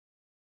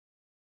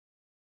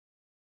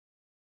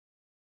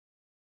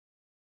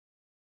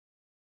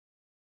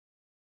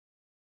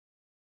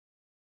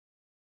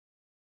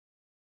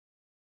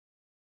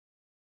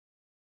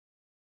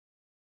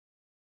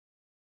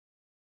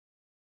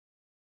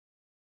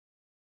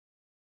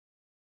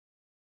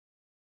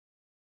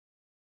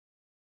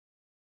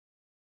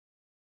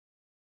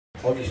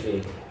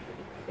obviously,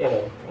 you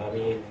know, I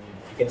mean,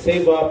 you can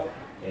save up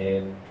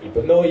and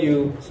people know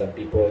you. Some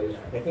people,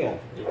 like nga,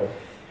 you know,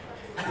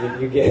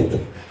 you get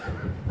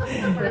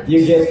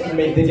they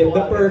get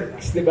the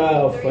perks,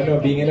 diba, of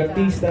being an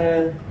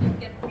artista.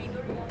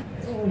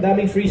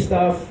 Daming free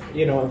stuff,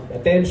 you know,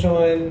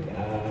 attention,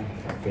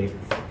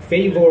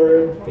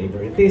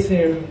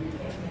 favoritism.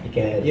 You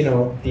can, you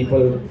know,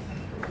 people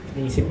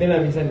iisip nila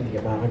minsan hindi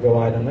ka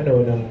makakagawa ng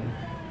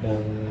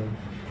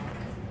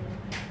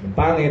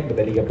pangit,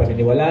 madali ka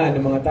paniniwalaan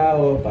ng mga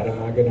tao, parang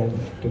mga ganun,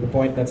 to the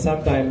point that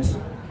sometimes,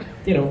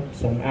 you know,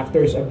 some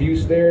actors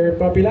abuse their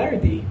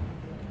popularity.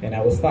 And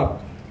I will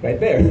stop right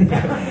there.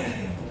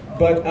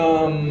 But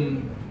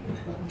on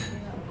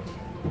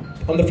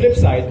the flip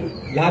side,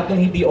 lahat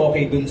ng hindi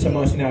okay dun sa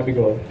mga sinabi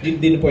ko,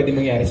 yun din pwede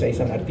mangyari sa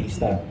isang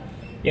artista.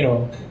 You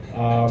know,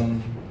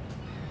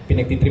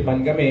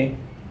 pinagtitripan kami,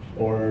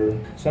 or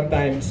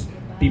sometimes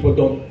people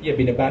don't,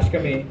 binabash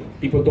kami,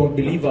 people don't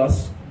believe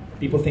us,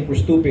 people think we're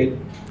stupid.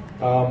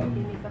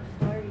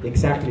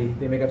 Exactly,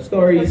 they make up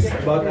stories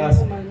about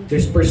us.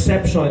 There's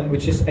perception,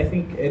 which is, I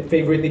think,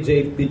 favorite ni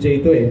Jay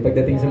to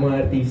pagdating sa mga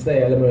artista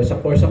alam mo, sa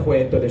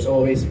kwento, there's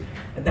always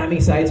ang daming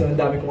sides, ang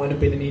dami kung ano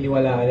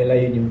pinaniniwalaan nila,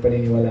 yun yung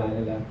paniniwalaan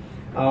nila.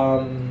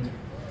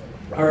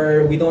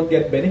 We don't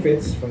get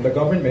benefits from the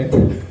government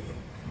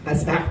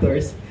as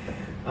actors.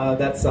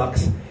 That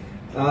sucks.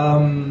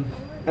 Ano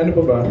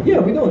pa ba?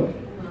 Yeah, we don't.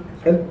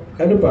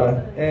 Ano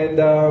pa?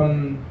 And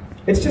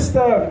it's just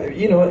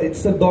you know,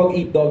 it's a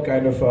dog-eat-dog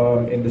kind of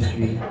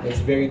industry.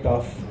 It's very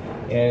tough,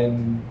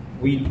 and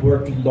we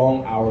work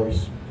long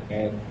hours,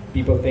 and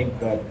people think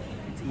that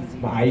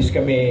maayos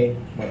kami,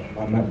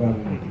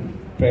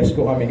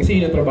 presko kami,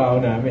 kasi yun ang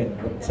trabaho namin.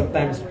 But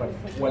sometimes, pag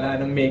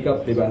wala ng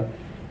makeup, di ba?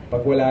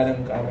 Pag wala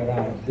ng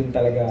camera, dun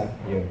talaga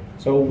yun.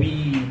 So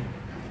we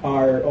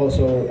are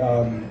also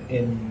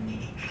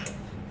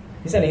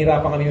minsan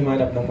nahihirapan kami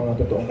humanap ng mga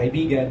totoong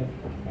kaibigan,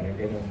 parang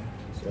gano'n.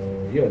 So,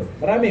 yun.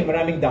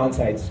 Maraming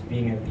downsides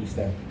being an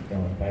artista.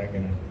 Parang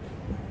ganun.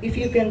 If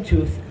you can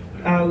choose,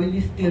 will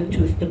you still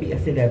choose to be a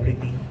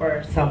celebrity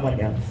or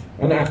someone else?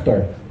 An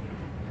actor.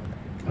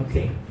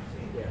 Okay.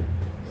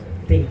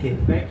 Thank you.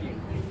 Thank you.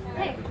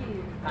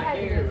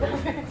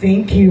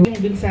 Thank you.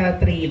 Dun sa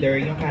trailer,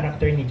 yung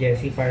character ni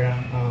Jessy parang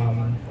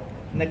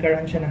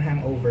nagkaroon siya ng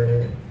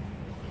hangover.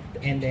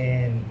 And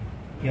then,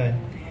 yun.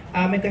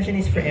 My question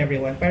is for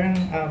everyone. Parang,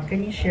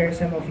 can you share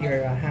some of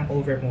your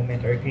hangover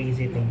moment or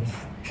crazy things?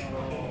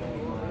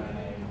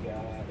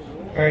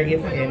 Or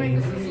if any.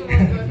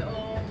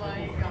 Oh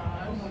my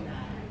gosh.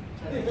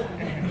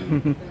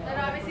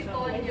 Marami si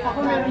Tonyo.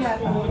 Ako meron yan.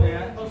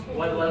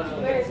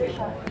 Where is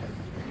siya?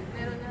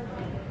 Meron na.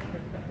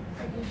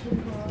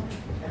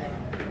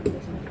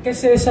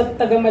 Kasi sa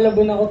taga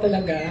Malabon ako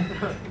talaga.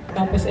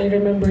 Tapos I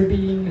remember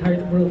being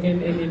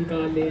heartbroken and in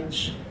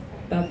college.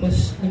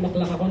 Tapos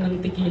lumaklak ako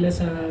ng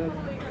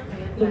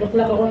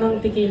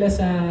tequila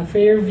sa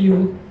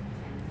Fairview.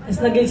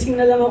 Tapos nagising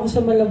na lang ako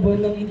sa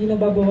Malabon nang hindi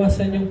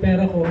nababawasan yung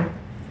pera ko.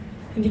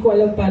 Hindi ko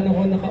alam paano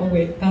ako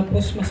nakauwi.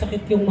 Tapos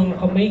masakit yung mga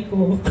kamay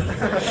ko.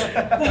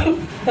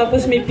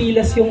 Tapos may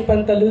pilas yung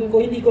pantalon ko.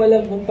 Hindi ko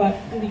alam kung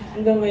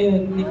hanggang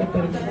ngayon, hindi ko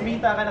pa rin.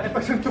 Kumita ka,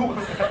 nakipagsuntukan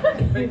ka.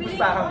 May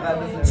pustakan ka.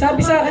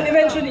 Sabi sa akin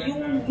eventually,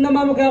 yung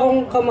namamaga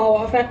akong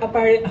kamao,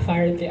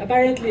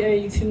 apparently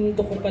ay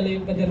sinuntok ko pala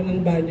yung pader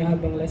ng banyo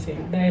habang lasing.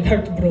 Dahil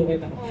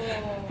heartbroken ako.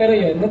 Pero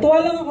yun,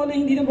 natuwa lang ako na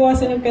hindi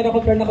nabawasan yung pera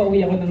ko pero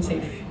nakauwi ako ng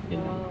safe.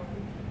 Yun.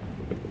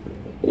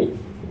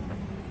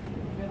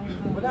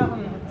 Wala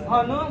kang...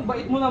 Ano?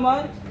 Bait mo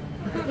naman?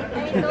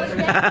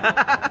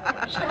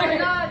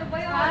 Hana, ano ba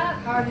yan?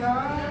 Hana?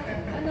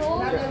 Ano?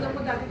 Nalala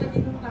mo dati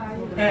kanino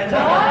tayo.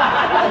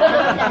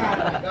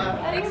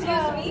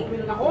 Excuse me?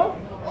 Ako?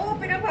 Oo,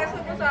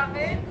 pinapasa mo sa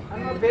akin.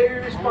 I'm a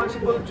very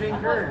responsible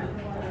drinker.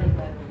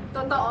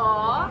 Totoo?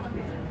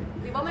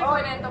 Di ba may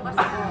kwento ka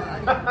sa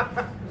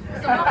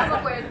gusto mo ako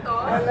magkwento?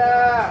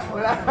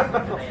 Wala.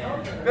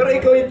 Pero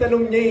ikaw yung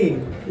tanong niya eh.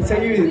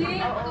 Sa'yo yun.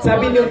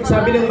 Sabi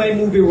ng My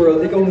Movie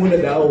World, ikaw muna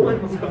daw.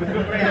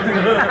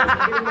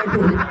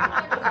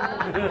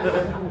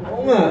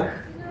 Oo nga.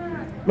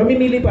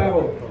 Mamimili pa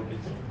ako.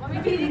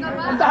 Mamipili ka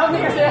ba? Ang dami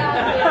kasi.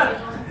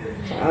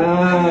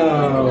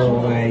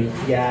 Oh my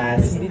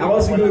gosh.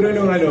 Ako siguro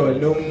nung ano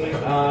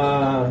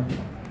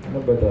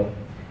ba to?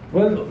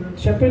 Well,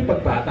 syempre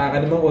pagpata ka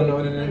naman kung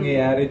ano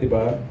nangyayari, di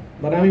ba?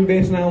 Maraming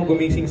beses na akong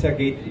gumising sa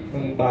gate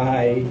ng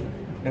bahay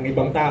ng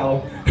ibang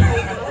tao.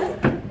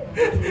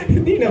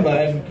 Hindi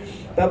naman.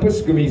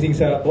 Tapos gumising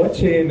sa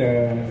kotse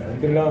na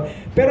andun lang.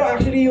 Pero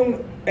actually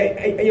yung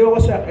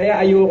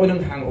ayoko ng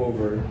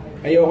hangover.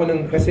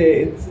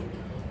 Kasi it's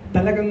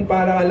talagang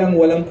para ka lang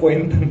walang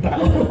kwentang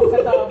tao.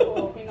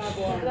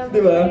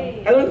 Diba?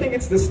 I don't think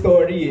it's the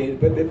story,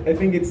 but I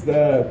think it's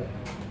the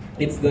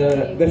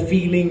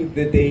feeling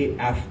the day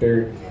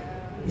after.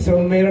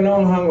 So mayroon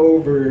akong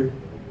hangover.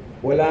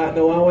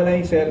 Nawawala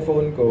yung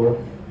cellphone ko.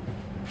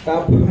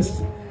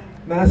 Tapos,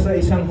 nasa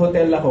isang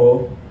hotel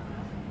ako.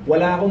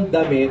 Wala akong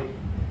damit.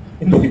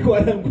 Hindi ko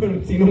alam kung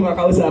sino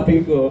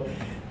kakausapin ko.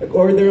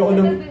 Nag-order ako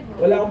ng,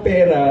 wala akong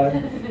pera,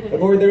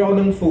 nag-order ako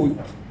ng food,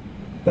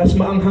 tapos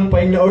maanghang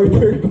pa yung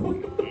na-order ko.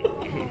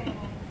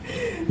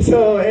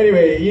 So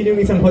anyway, yun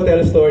yung isang hotel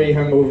story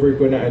hangover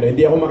ko na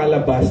hindi ako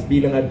makalabas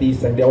bilang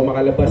artista, hindi ako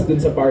makalabas dun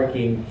sa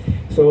parking.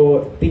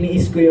 So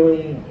tiniis ko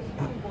yung,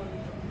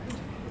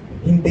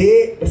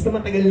 hindi, basta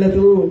matagal na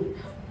to.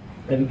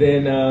 And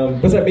then,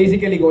 basta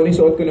basically kung ano yung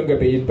suot ko ng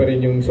gabi, yun pa rin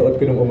yung suot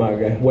ko ng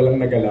umaga.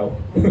 Walang nagalaw.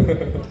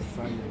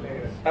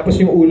 Tapos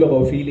yung ulo ko,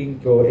 feeling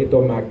ko, ito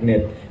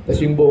magnet.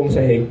 Tapos yung buong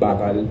sahig,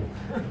 bakal.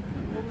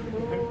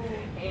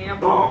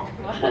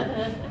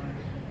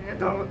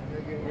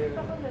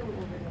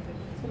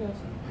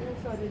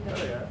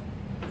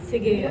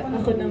 Sige,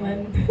 ako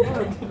naman.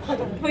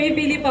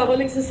 Pumipili pa ako,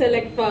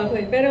 nagsaselect pa ako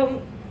eh. Pero,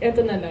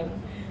 eto na lang.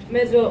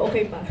 Medyo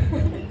okay pa.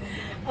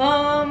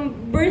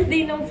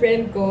 Birthday ng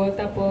friend ko,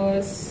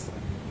 tapos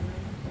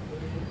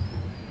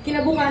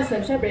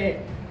kinabukasan,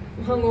 syempre,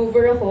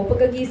 hangover ako.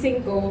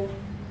 Pagkagising ko,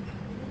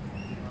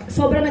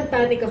 sobrang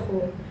nagpanic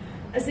ako.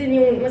 As in,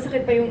 yung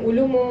masakit pa yung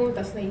ulo mo,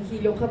 tapos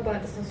nahihilo ka pa,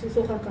 tapos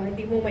nasusuka ka,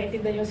 hindi mo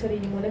maintindihan yung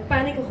sarili mo.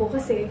 Nagpanic ako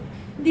kasi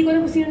hindi ko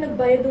alam kung sino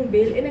nagbayad ng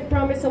bill, eh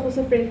nag-promise ako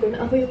sa friend ko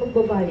na ako yung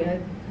magbabayad.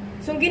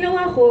 So, ang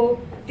ginawa ko,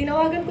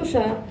 tinawagan ko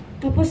siya,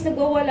 tapos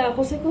nagwawala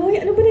ako. Sabi ko, "Hoy,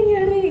 ano ba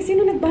nangyari?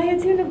 Sino nagbayad?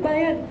 Sino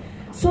nagbayad?"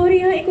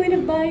 "Sorry ha, ikaw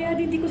yung nagbayad,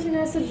 hindi ko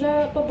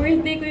sinasadya,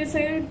 pa-birthday ko yun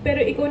sa'yo,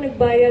 pero ikaw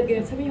nagbayad."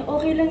 Ganyan. Sabi niya,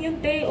 "Okay lang yun,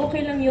 te,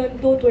 okay lang yun,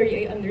 don't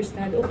worry, I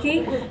understand,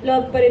 okay?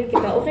 Love pa rin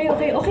kita, okay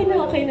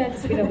na."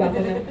 Tapos binaba ko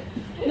na.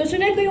 Nung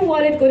sunod ko yung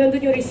wallet ko, nandun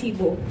yung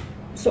resibo.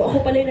 So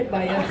ako pala yung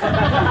nagbayad.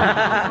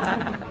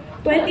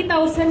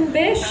 20,000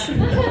 besh,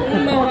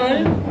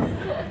 mahal.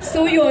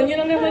 So yun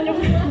lang naman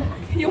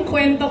yung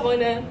kwento ko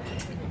na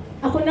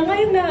ako na nga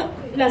yung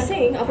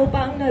lasing, ako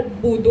pa ang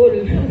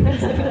nagbudol.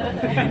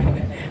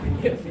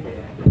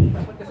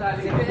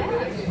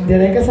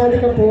 Hindi,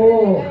 kasali ka po.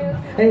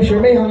 I'm sure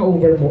may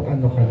hangover mo, ka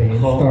rin,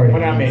 story.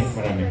 Marami.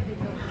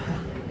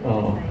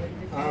 Oo.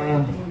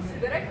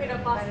 Direct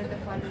pinapasa na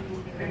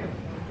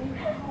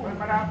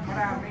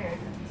Marami eh.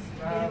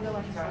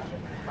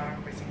 Parang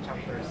missing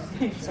chapters.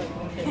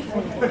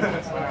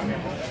 Marami.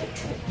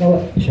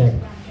 Check.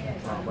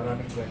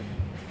 Maraming ko.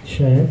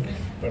 Check.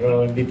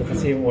 Pero dito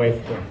kasi yung wife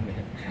ko.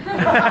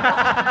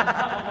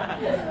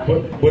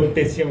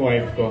 Buntis yung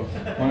wife ko.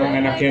 Mga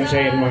anak yan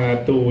siya in mga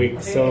 2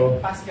 weeks. So,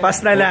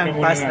 Pass na lang.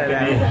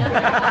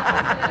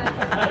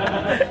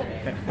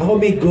 Ako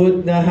may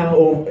good na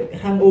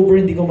hangover,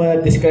 hindi ko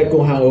ma-describe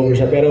kung hangover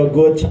siya, pero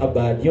good tsaka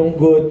bad. Yung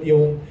good,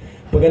 yung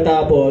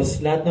pagkatapos,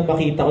 lahat ng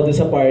makita ko dun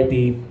sa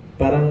party,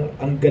 parang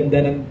ang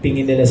ganda ng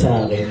tingin nila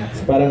sa akin.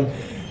 Parang,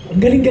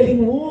 ang galing-galing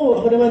mo!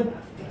 Ako naman,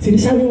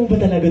 sinasabi mo ba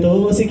talaga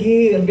to?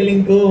 Sige, ang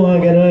galing ko, mga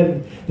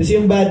ganon. Tapos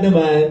yung bad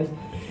naman,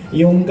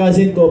 yung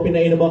cousin ko,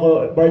 pinainom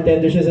ako,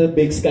 bartender siya sa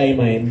Big Sky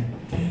Mine.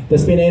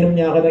 Tapos pinainom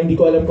niya ako na hindi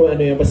ko alam kung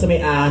ano yun, basta may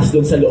ahas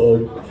dun sa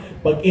loob.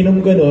 Pag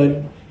inom ko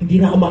nun,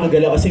 hindi na ako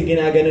makagalaw kasi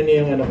ginaganon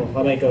niya yung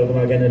kamay ko,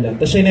 gumagano lang.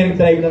 Tapos siya na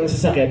nag-drive ng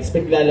sasakyan, tapos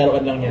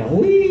paglalaroan lang niya,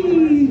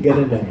 whee!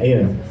 Ganon lang,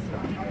 ayun.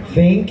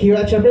 Thank you.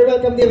 At syempre,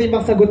 welcome din rin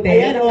magsagutin.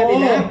 Ayan, ang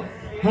kanila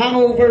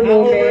hangover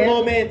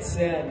moments.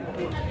 Yan.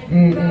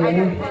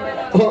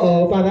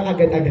 Oo, parang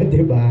agad-agad,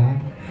 di ba?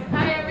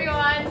 Hi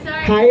everyone,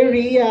 sorry. Hi,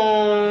 Rhea!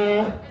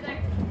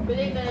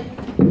 Belated.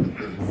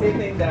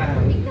 Sitting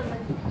down.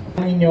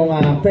 Ang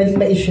inyong pwedeng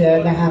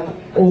ma-share na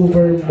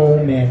hangover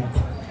moment.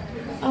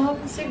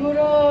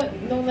 Siguro,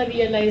 nung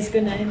na-realize ko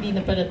na hindi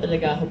na pala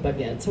talaga ako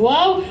bagets.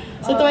 Wow!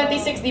 So,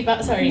 26, di pa?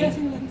 Sorry.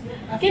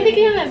 Hindi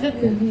kaya nga, the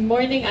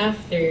morning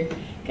after.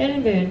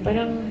 Kailan ba yun?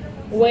 Parang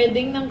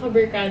wedding ng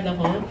kabarkada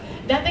ko.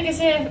 Dati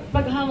kasi,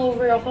 pag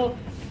hangover ako,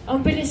 ang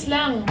bilis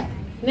lang.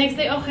 Next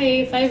day,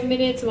 okay, 5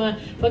 minutes.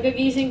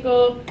 Pagkagising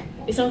ko,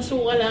 isang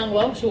suka lang.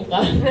 Wow,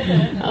 suka.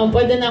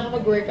 Pwede na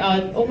ako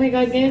mag-workout. Oh my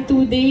God, ngayon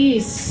 2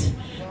 days.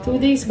 2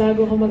 days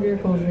bago ako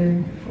mag-recover.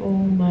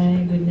 Oh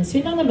my goodness.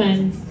 Yun lang naman.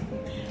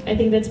 I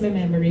think that's my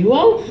memory.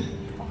 Wow!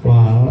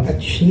 Wow.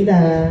 At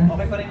Sheila.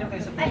 Okay pa rin yung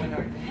kayo sa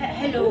Pilipinas.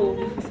 Hello.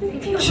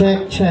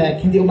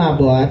 Check. Hindi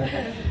umabot.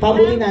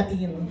 Pabuti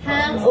natin.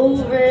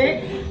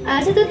 Hangover.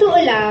 Sa totoo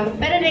lang,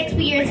 pero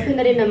na-experience ko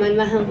na rin naman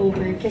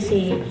ma-hangover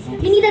kasi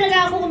hindi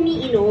talaga ako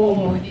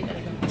umiinom.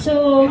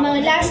 So,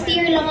 mga last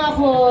year lang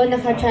ako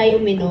nakatry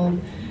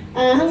uminom.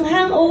 Ang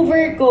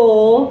hangover ko,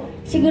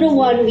 siguro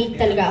 1 week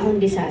talaga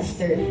akong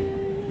disaster.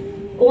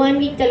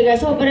 1 week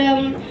talaga.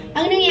 Sobrang,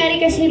 ang nangyari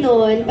kasi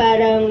noon,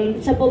 parang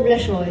sa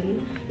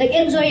poblasyon,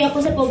 nag-enjoy ako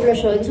sa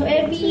poblasyon. So,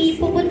 every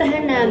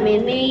pupuntahan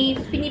namin, may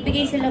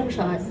pinibigay silang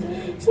shot.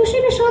 So,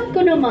 sinashot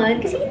ko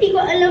naman, kasi hindi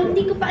ko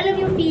pa alam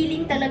yung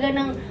feeling talaga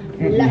ng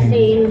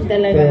lasing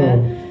talaga.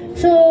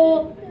 So,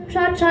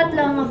 shot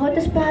lang ako,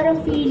 tapos parang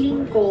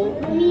feeling ko,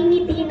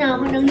 ngingiti na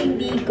ako ng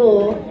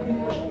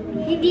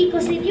hindi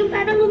ko yung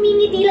parang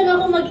umingiti lang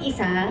ako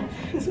mag-isa.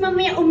 Tapos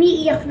mamaya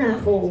umiiyak na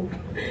ako.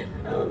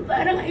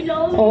 Parang I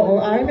love you. Oo,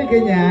 ay may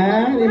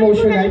ganyan.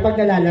 Emotional pag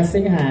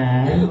nalalasing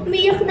ha.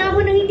 Umiiyak na ako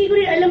nang hindi ko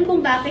rin alam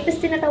kung bakit.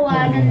 Tapos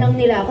tinatawanan lang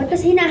nila ako.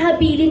 Tapos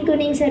hinahabilin ko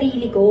na yung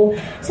sarili ko.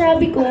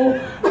 Sabi ko,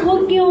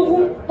 huwag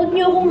niyo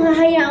akong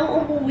hahayaang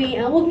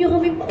umuwi. Huwag niyo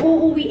kami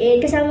uuwiin.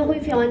 Kasama ko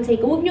yung fiancé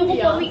ko. Huwag niyo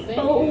akong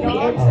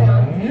pauuwiin.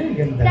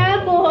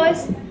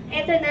 Tapos,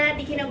 eto na,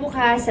 di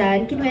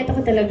kinabukasan, kinuwento ko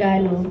talaga,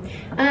 no?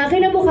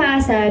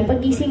 Kinabukasan,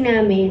 pagising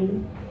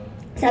namin,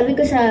 sabi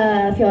ko sa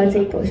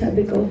fiancé ko,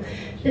 sabi ko,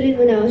 dalhin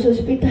mo na ako sa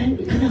ospital,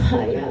 hindi ko na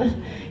kaya.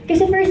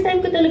 Kasi first time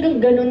ko talagang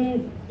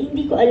ganun,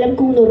 hindi ko alam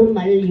kung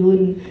normal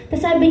yun.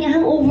 Tapos sabi niya,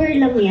 hangover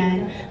lang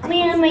yan.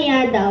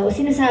 Maya-maya daw,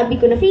 sinasabi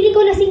ko na, feeling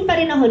ko lasing pa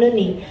rin ako nun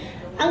eh.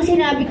 Ang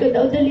sinabi ko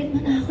daw, dalhin mo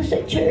na ako sa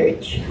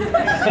church.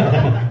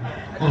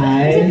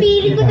 Kasi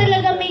feeling ko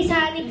talaga may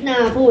sanib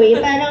na ako eh.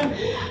 Parang,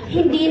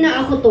 hindi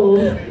na ako to.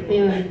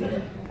 Ayun.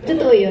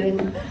 Totoo yun.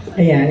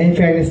 Ayan, in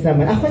fairness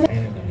naman. Ako na...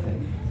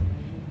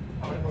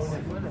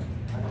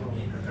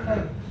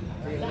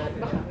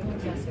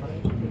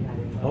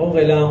 Ako,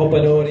 kailangan ko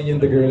panoorin yung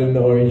The Girl in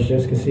the Orange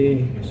Dress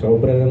kasi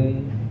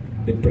sobrang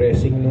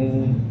depressing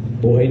nung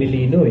buhay ni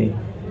Lino eh.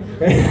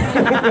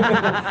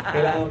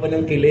 Kailangan ko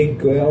ng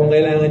kilig. Kung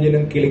kailangan nyo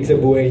ng kilig sa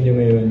buhay nyo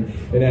ngayon,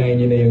 kailangan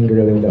nyo na yung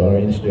Girl in the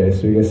Orange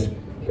Dress because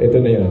ito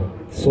na yun,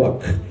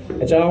 swak.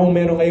 At saka kung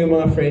meron kayong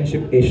mga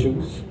friendship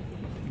issues,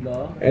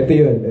 ito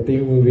yun, ito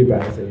yung movie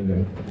para sa inyo.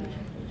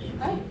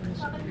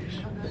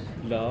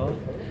 Love?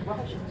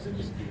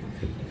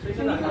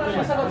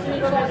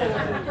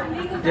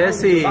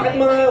 Jessy! Bakit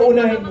mga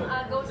unahin mo?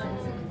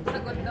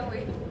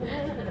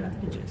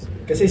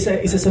 Kasi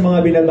isa sa mga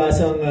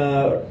binabasang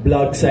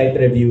blog site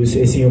reviews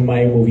is yung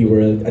My Movie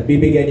World at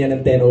bibigyan niya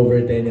ng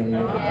 10/10 yung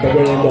The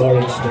Girl in the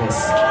Orange Dress.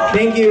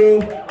 Thank you!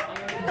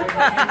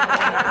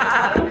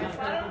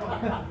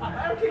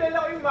 Parang kilala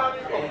ko yung mami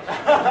ko.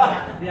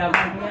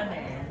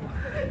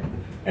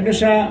 Ano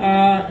siya,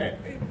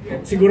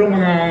 siguro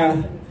mga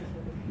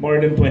more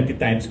than 20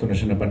 times ko na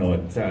siya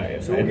napanood sa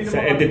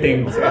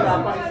editing.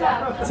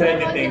 Sa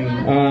editing.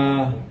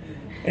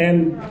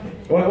 And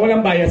walang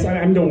bias.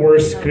 I'm the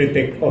worst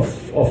critic of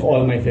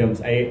all my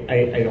films. I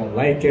don't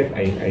like it.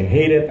 I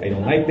hate it. I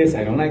don't like this.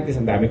 I don't like this.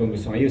 Ang dami kong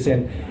gustong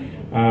ayusin.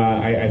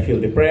 I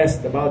feel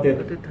depressed about it.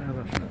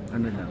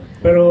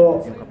 Pero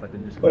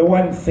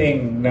one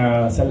thing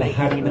na sa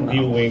lahat ng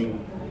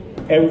viewing,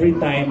 every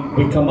time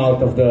we come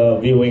out of the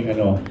viewing,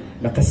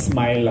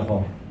 nakasmile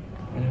ako.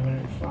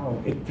 Wow,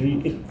 it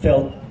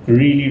felt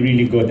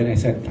really good. And I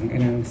said,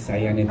 ang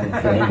saya nitong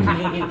film.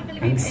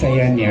 Ang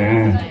saya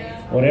niya.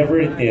 Whatever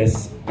it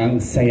is, ang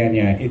saya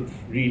niya. It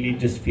really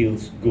just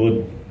feels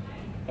good.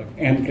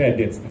 End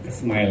credits,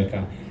 nakasmile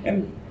ka.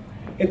 And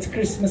it's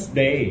Christmas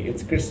Day.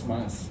 It's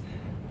Christmas.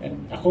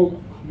 And ako,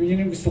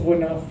 yun yung gusto ko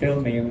na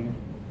film eh.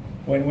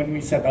 When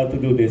we set out to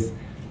do this,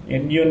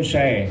 and yun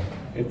siya eh.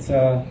 It's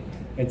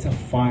a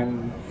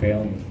fun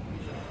film.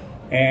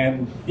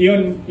 And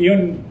yun,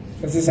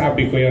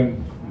 masasabi ko yun,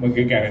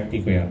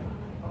 mag-guarantee ko yun.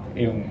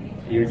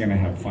 You're gonna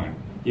have fun.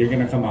 You're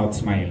gonna come out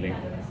smiling.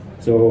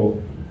 So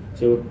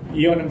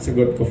yun ang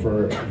sagot ko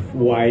for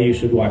why you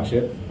should watch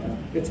it.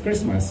 It's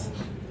Christmas.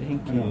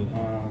 Thank you.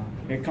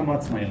 Come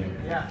out smiling.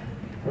 Yeah.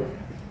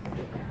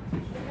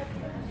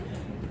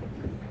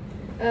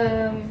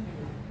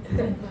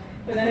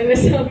 Wala na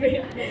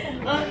nasabi.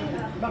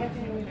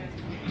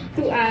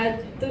 To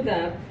add to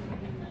that,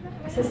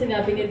 sa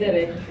sinabi ni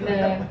Derek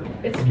na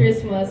it's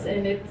Christmas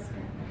and it's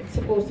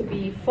supposed to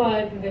be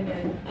fun,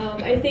 ganyan.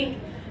 I think,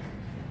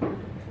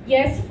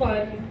 yes,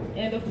 fun,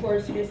 and of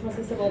course, Christmas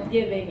is about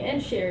giving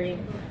and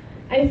sharing.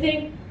 I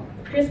think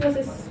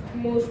Christmas is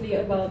mostly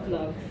about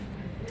love.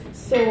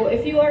 So,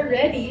 if you are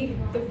ready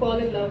to fall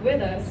in love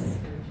with us,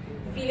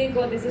 feeling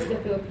ko this is the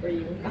film for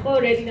you.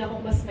 Ako, ready na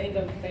akong mas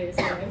ma-love kayo,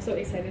 so I'm so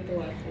excited to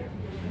watch it.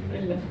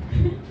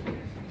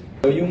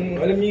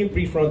 Alam niyo yung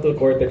prefrontal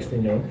cortex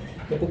ninyo,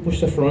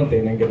 napupush sa front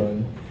ng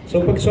gano'n. So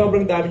pag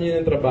sobrang dami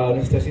niyo ng trabaho,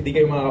 tapos hindi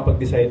kayo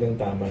makakapag-decide ng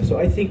tama.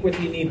 So I think what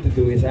you need to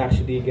do is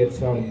actually get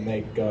some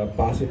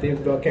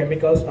positive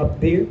chemicals up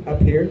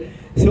here.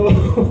 So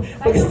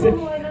pag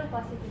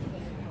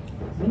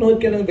manood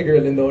ka ng The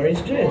Girl in the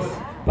Orange Dress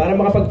para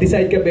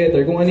makapag-decide ka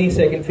better kung ano yung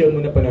second film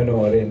mo na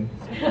panonoorin.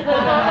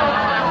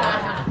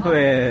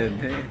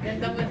 Pwede.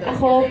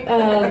 Ako,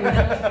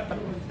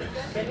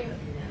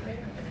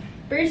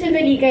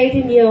 personally, kahit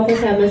hindi ako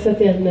kasama sa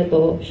film na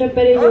to, siya pa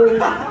rin yung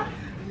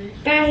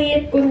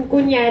kahit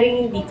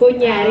kunyaring hindi,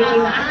 kunyaring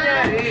yung...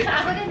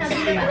 Ako din,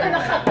 nabili ko na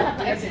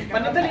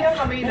Panadalihan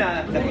kami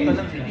na napunta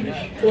ng Pilipinas.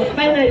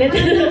 Panalit.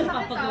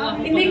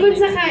 Hindi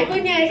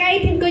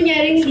kahit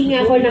kunyaring hindi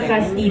nga ako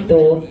nakas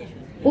dito,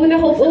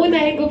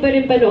 unahin ko pa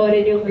rin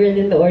panoorin yung Girl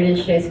in the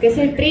Orange Dress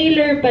kasi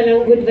trailer pa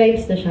lang, good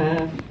vibes na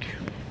siya.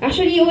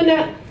 Actually,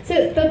 sa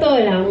totoo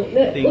lang,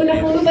 kung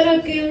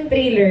napanood ko yung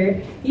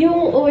trailer,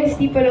 yung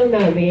OST pa lang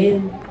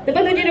namin.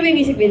 Napanood nyo na ba yung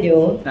music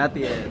video? Not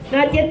yet.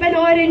 Not yet.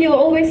 Panoorin nyo,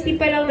 OST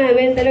pa lang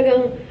namin.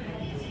 Talagang,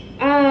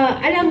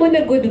 alam mo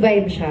na good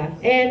vibe siya.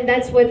 And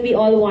that's what we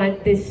all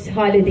want this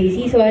holiday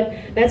season.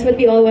 That's what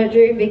we all want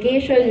during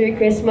vacation, during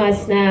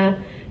Christmas,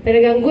 na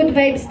talagang good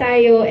vibes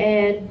tayo.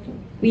 And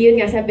yun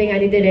nga, sabi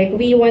nga ni Direk,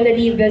 we wanna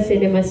leave the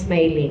cinema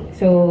smiling.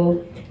 So,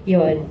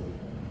 yun.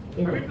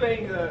 Are we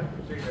playing the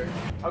trailer?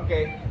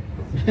 Okay.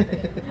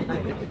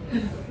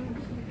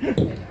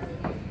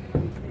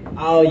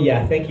 Oh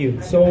yeah, thank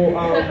you. So,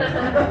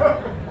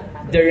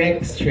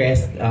 Direct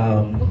stressed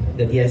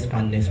that he has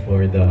fondness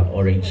for the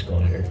orange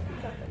color.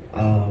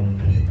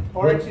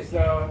 orange is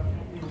the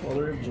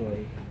color of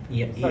joy.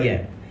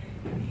 Yeah.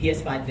 He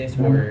has fondness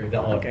for the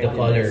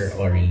color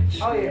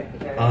orange. Oh yeah.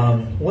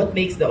 What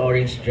makes the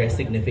orange dress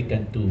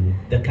significant to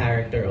the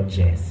character of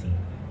Jessy?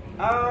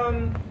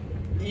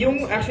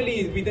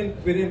 Actually we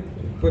didn't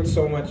put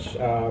so much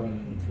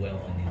Well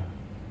on it.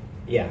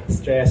 yeah,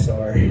 stress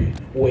or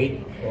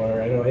weight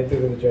or into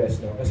the dress,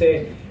 no.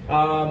 Kasi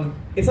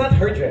it's not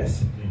her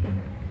dress.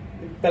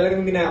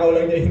 Talagang ninakaw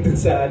lang niya yun dun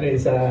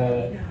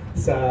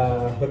sa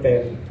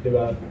hotel, di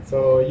ba?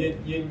 So yun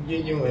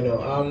yung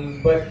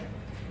but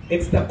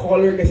it's the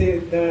color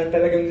kasi na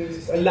talagang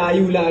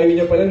layo-layo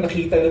niya palang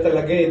nakita na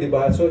talaga di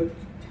ba? So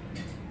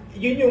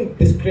yun yung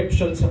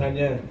description sa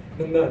kanya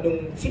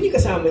nung sino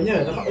kasama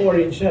niya,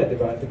 naka-orange siya, di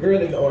ba? The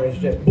girl in the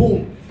orange dress,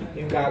 boom,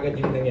 yung kagad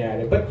yung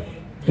nangyari. But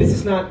this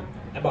is not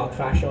about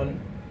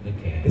fashion.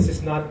 Okay. This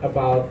is not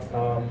about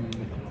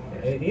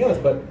anything else,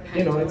 but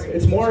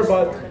it's more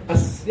about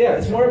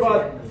it's more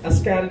about a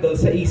scandal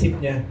sa isip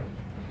niya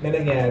na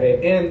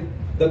nangyari and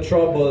the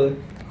trouble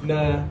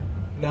na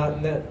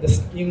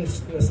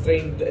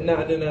strained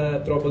na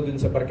trouble dun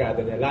sa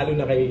barkada niya, lalo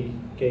na kay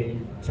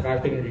sa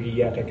character ni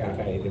Rhea, kay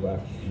Kakay, di ba?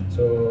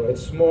 So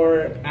it's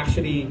more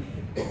actually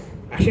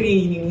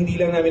hindi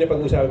lang namin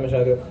napag-usapan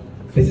masyado.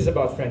 This is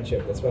about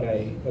friendship. That's what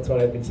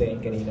I've been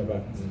saying kanina ba.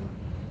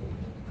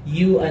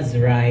 You as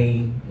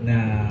Rai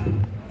na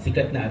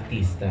sikat na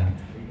artista,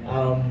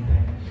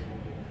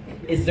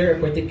 is there a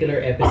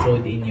particular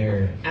episode in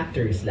your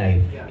actor's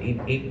life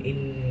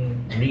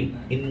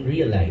in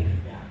real life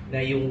na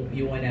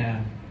you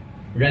wanna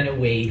run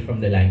away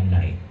from the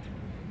limelight?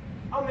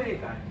 Oh, many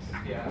times.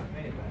 Yeah,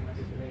 many times.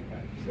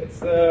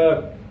 It's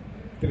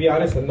to be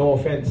honest, no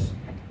offense,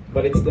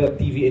 but it's the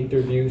TV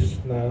interviews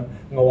na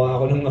ngawa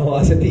ako ng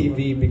ngawa sa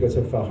TV because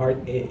of a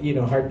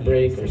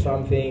heartbreak or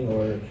something,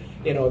 or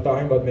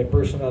talking about my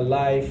personal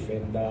life.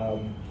 And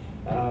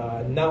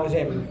now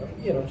kasi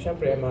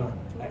syempre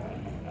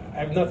I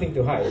have nothing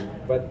to hide,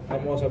 but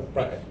I'm also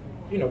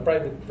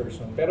private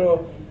person.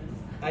 Pero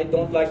I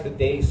don't like the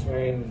days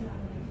when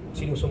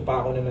sinusumpa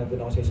ako na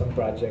nandun ako sa isang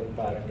project,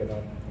 parang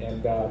gano'n. And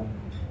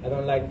I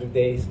don't like the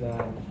days na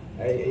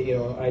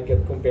I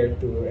get compared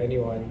to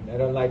anyone. I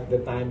don't like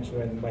the times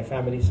when my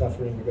family is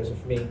suffering because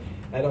of me.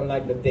 I don't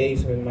like the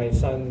days when my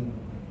son,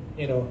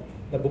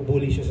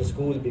 nabubully siya sa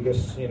school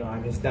because,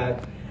 I'm his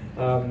dad.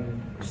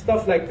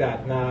 Stuff like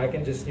that. Na I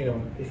can just,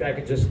 if I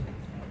could just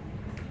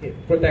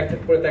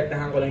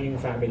protectahan ko lang yung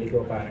family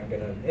ko, parang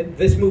gano'n. And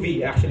this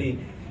movie actually,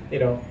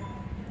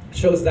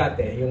 shows that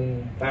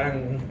yung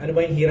parang ano ba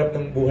yung hirap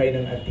ng buhay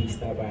ng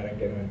artista, parang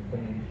gano'n,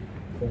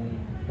 kung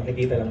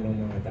makikita lang ng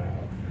mga tao.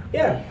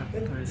 Yeah,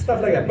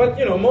 stuff like that. But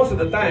most of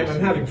the time I'm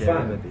having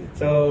fun.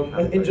 So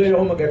enjoy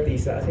ako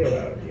mag-artista kasi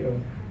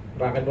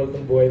rock and roll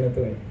tong buhay na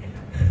to .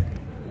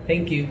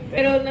 Thank you.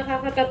 Pero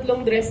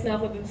nakakatatlong dress na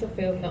ako dun sa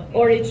film na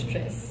orange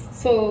dress.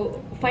 So,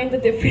 find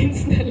the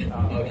difference na lang.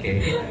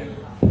 Okay.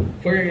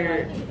 For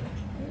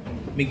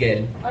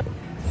Miguel.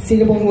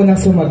 Sino pong unang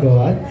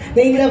sumagot?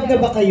 Na-in-love na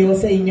ba kayo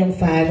sa inyong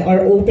fan? Or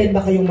open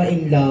ba kayong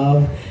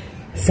ma-in-love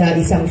sa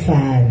isang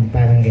fan?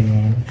 Parang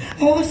ganyan.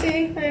 Oo,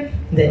 kasi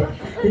hindi.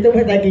 Dito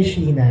ba tayo kay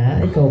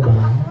Sheena? Ikaw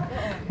ba?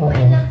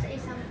 Oo.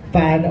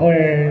 Fan or...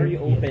 Are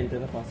you open to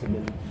the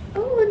possibility?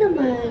 Oo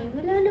naman.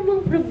 Wala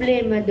namang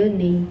problema dun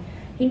eh.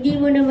 Hindi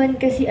mo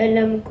naman kasi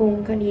alam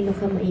kung kanino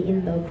ka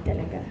mai-in-love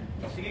talaga.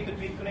 Sige,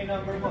 tweet ko na yung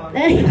number mo.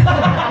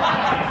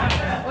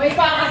 Uy,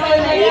 pakasal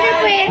na Hindi yan!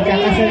 na pwede.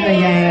 Magkakasal na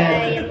yan.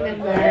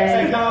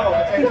 Sayang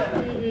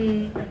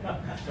naman.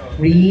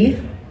 Ree?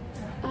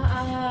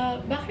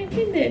 Bakit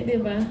hindi, di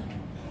ba?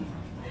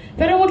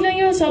 Pero wag lang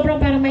yung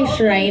sobrang parang may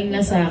shrine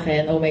na sa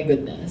akin. Oh my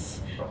goodness.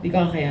 Di ko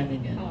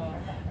kakayanin yan.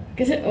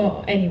 Kasi,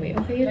 anyway,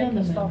 okay, yun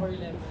lang naman.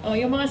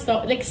 Yung mga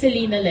stop, like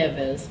Selena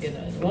levels,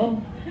 gano'n.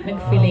 Wow,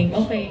 nag-feeling,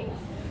 okay.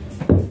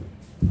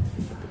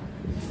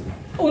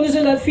 Una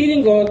sa lahat,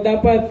 feeling ko,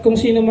 dapat kung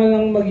sino man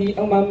ang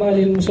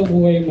mamahalin mo sa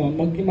buhay mo,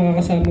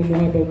 makakasama mo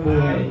habang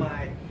buhay.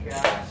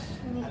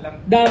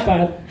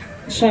 Dapat,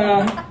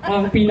 siya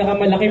ang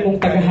pinakamalaki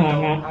mong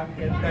tagahanga.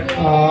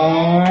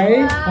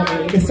 Ay,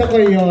 Okay. gusto ko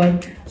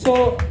yun.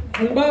 So,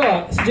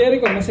 halimbawa, si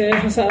Jericho, masaya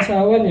siya sa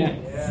asawa niya.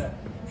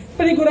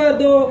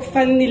 Panigurado,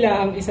 fan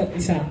nila ang isa't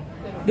isa.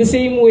 The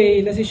same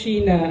way na si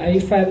Sheena ay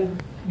fan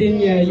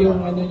din niya yung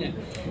ano niya.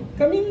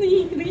 Kami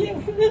ni Rhea.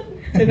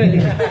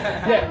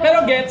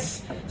 Pero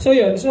gets. So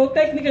yun, so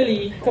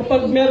technically,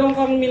 kapag meron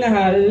kang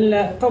minahal,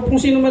 kung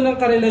sino man ang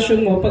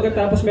karelasyon mo,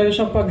 pagkatapos meron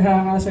siyang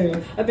paghanga sa'yo,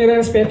 at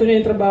nirerespeto niya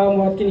yung trabaho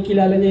mo at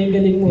kinikilala niya yung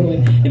galing mo rin,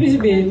 ibig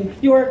sabihin,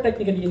 you are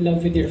technically in love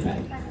with your fan.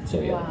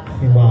 So yun.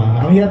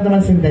 Wow, ang hirap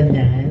naman sundan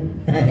yan.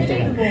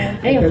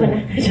 Ayoko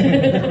na.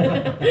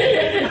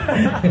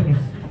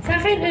 Sa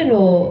akin,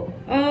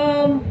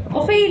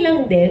 okay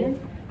lang din.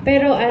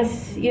 Pero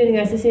as, yun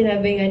nga, sa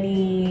sinabi nga ni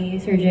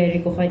Sir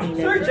Jericho kanina.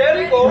 Sir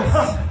Jericho?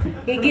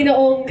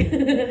 Ginoong.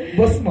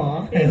 Boss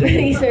mo?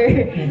 Ni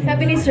Sir.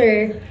 Sabi ni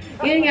Sir,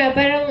 yun nga,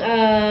 parang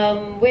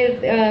with...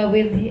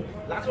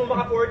 Lakas mo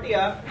maka 40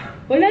 ah.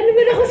 Wala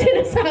naman ako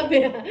sinasabi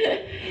ha.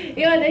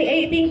 Yun,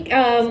 I think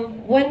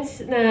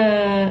once na...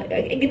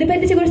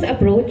 Depende siguro sa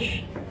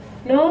approach.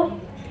 No?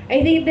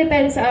 I think it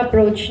depends sa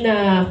approach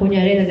na,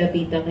 kunyari,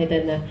 nalapitan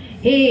kita na,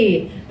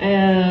 hey,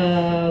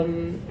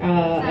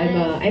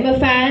 I'm a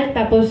fan,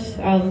 tapos,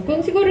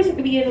 kung siguro sa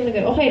bigyan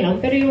ng okay lang,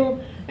 pero yung,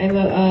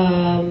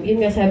 yun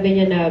nga sabi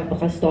niya na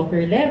baka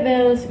stalker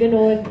levels,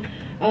 gano'n,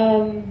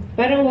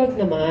 parang wag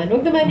naman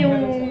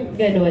yung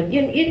gano'n.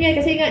 Yun nga,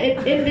 kasi nga,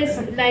 in this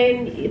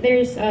line,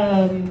 there's,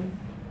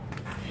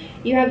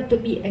 you have to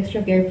be extra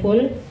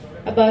careful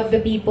about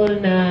the people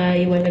na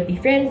you wanna be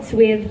friends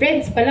with,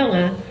 friends pa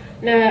lang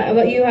na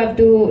you have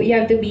to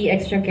be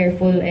extra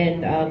careful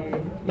and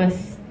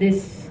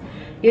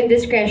yung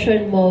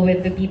discretion mo with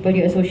the people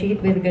you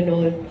associate with,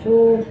 ganun.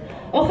 So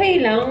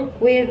okay lang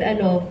with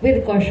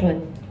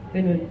caution,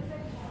 ganun.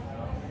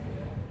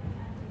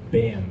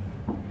 Bam.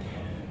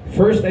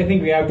 First, I think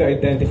we have to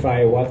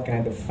identify what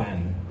kind of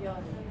fan.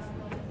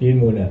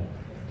 Yun muna.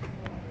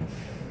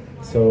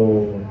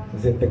 So,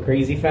 is it the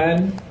crazy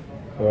fan?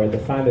 Or the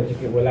fan that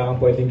wala kang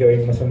pwedeng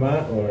gawing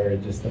masama? Or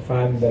just a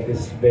fan that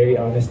is very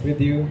honest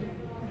with you?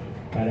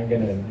 Parang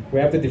ganun. We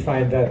have to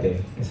define that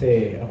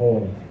Kasi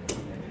ako,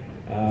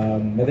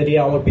 madali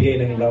ako magbigay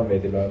ng love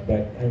diba?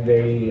 But I'm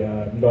very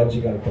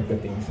logical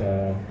pagdating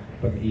sa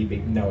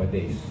pag-ibig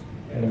nowadays.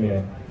 Ano mo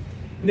yan?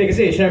 Hindi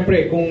kasi,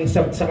 syempre, kung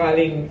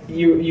sakaling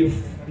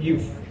you've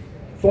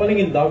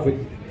falling in love with,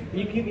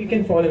 you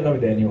can fall in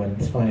love with anyone.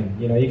 It's fine.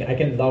 You know, I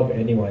can love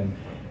anyone.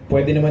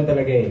 Pwede naman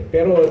talaga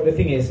Pero the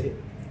thing is,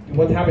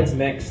 what happens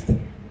next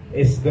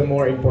is the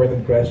more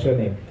important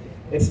question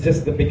It's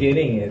just the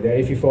beginning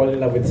if you fall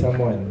in love with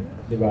someone,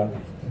 diba?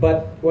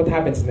 But what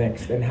happens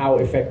next and how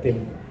effective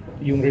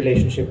yung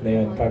relationship na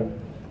yun pag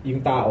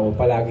yung tao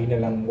palagi na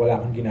lang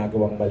wala kang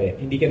ginagawang mali,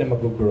 hindi ka na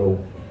mag-grow.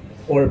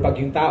 Or pag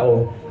yung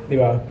tao,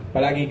 diba,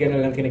 palagi ka na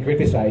lang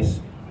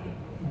kini-criticize,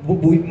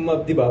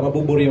 diba,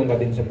 mabuburyong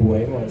ka din sa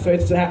buhay mo. So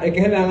it's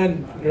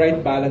kailangan right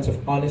balance of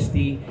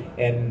honesty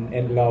and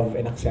love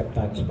and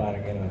acceptance,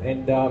 parang gano'n.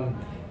 And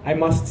I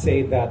must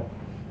say that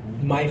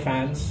my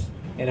fans,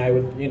 and I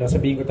would,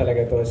 sabihin ko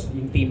talaga to,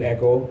 yung Team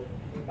Echo,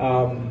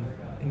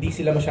 hindi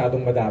sila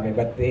masyadong madami,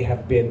 but they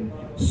have been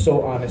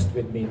so honest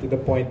with me to the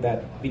point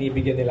that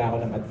binibigyan nila ako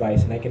ng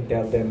advice and I can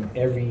tell them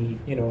every,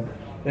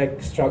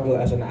 like struggle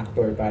as an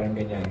actor, parang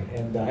ganyan.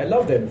 And I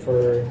love them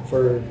for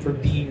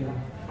being,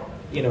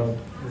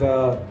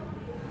 the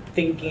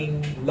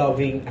thinking,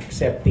 loving,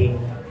 accepting,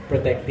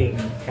 protecting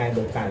kind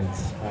of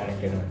fans, parang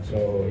ganun.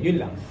 So,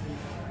 yun lang.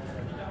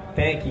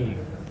 Thank you.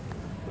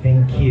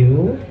 Thank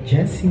you,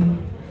 Jessy.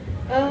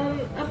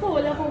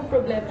 Ako wala akong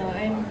problema.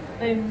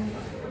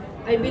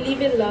 I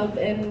believe in love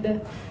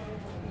and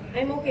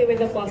I'm okay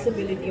with the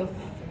possibility of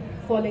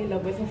falling in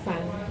love with a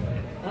fan.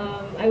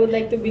 I would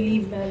like to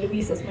believe na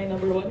Luis is my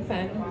 #1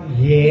 fan.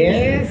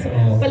 Yes!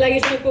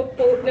 Palagi siya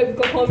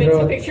nagko-comment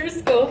sa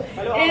pictures ko.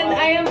 And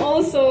I am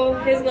also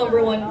his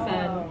 #1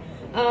 fan.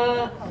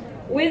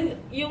 With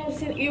yung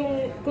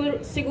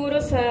siguro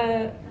sa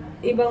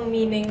ibang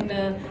meaning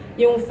na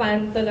yung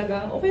fan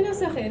talaga, okay lang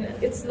sa akin,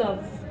 it's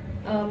love.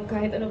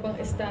 Kahit ano pang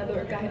estado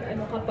or kahit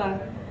ano ka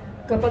pa,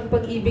 kapag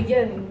pag-ibig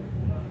yan,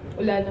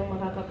 wala nang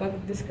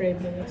makakapag-describe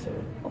na so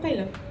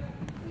okay lang.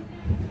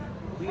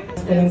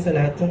 Ko lang sa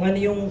lahat, kung ano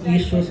yung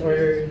issues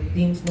or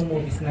themes ng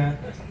movies na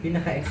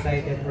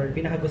pinaka-excited or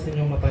pinaka-gusto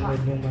nyo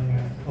mapanood ng mga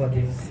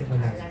audience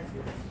simula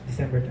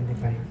December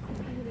 25.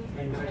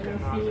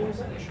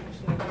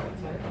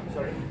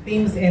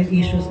 Themes and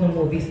issues ng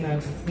movies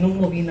nung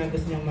movie na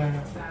gusto nyo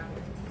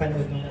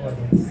mapanood ng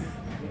audience.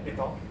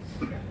 Ito?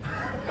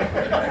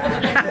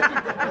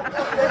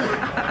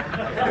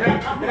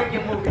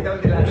 Yung movie daw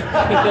nila.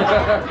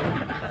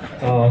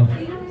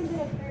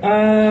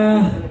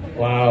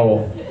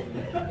 Wow.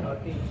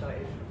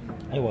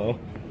 Ay, wow.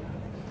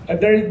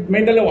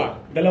 May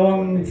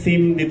dalawang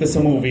theme dito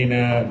sa movie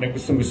na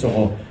gustong-gusto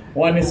ko.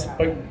 One is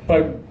pag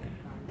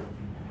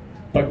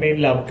na in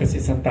love kasi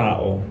isang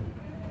tao,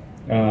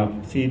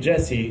 si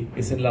Jessy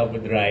is in love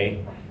with Rai.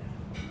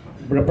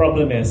 The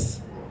problem is,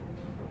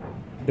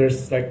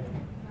 there's like,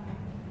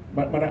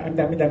 ang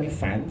dami-dami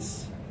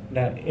fans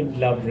na in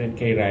love rin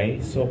kay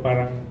Rai. So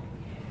parang,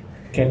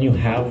 can you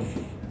have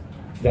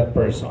that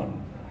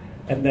person?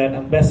 And then,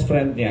 ang best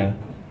friend niya,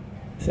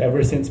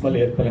 ever since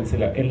maliit pa lang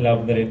sila, in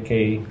love na rin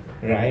kay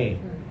Rai.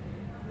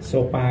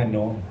 So,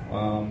 paano?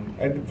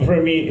 And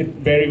for me,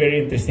 very,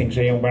 very interesting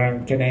siya yung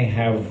parang, can I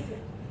have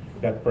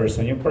that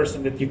person. Yung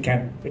person that you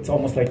can't, it's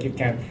almost like you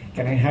can't,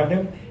 can I have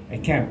him? I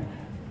can't.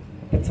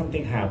 But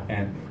something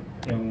happened.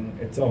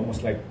 It's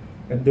almost like,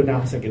 nandun na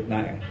ako sa gitna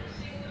eh.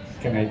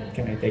 Can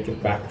I take it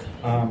back?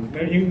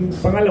 Yung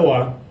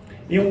pangalawa,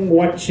 yung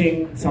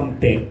watching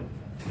something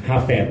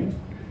happen,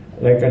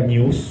 like a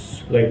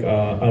news, like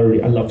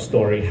a love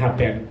story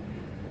happen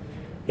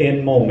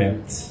in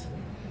moments.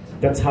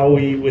 That's how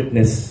we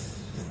witness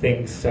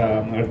things,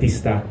 mga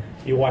artista.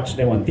 You watch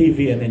them on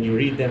TV and then you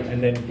read them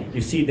and then you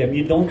see them.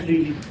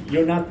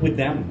 You're not with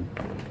them.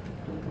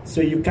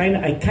 So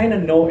I kind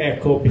of know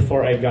Echo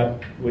before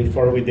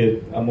we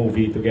did a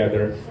movie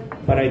together,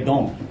 but I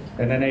don't.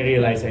 And then I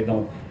realized I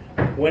don't.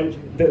 When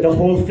the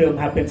whole film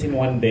happens in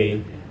one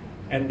day,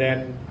 and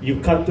then you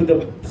cut to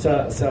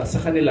sa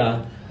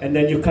kanila, and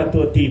then you cut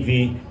to a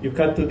TV, you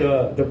cut to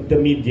the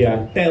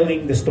media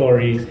telling the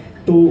story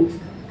to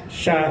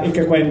siya,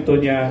 ikakwento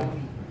niya,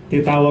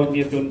 titawag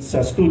niya dun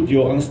sa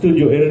studio, ang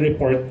studio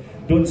i-report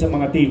dun sa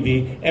mga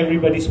TV,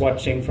 everybody's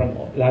watching from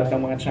lahat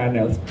ng mga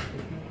channels.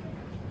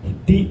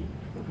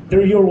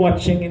 You're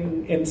watching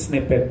in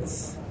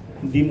snippets,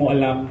 hindi mo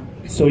alam,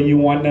 so you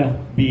wanna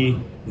be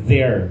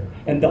there.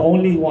 And the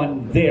only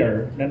one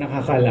there na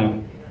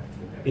nakakalam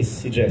is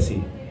si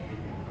Jessy.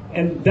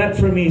 And that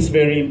for me is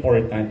very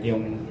important.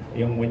 Yung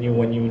when you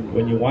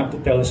want to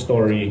tell a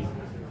story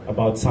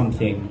about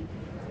something,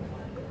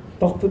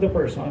 talk to the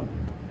person.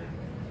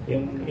 You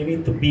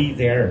need to be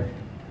there.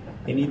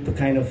 You need to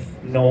kind of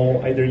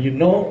know, either you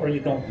know or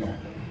you don't know.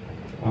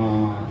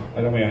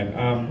 Alam mo yan.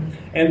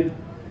 And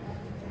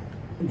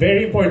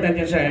very important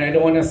yan siya, and I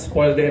don't want to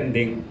spoil the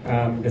ending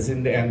because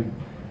in the end,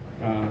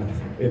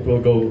 it will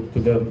go to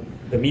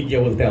the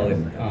media will tell it.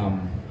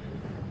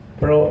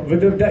 Pero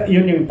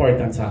yun yung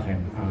important sa akin.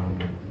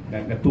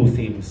 Na two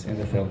themes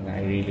in the film na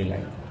I really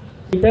like.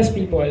 Impress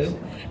people,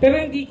 pero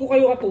hindi ko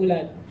kayo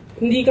katulad.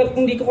 Hindi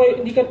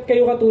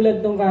kayo katulad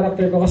ng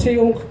character ko kasi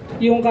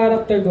yung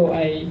character ko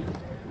ay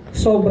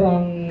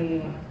sobrang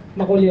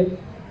makulit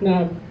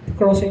na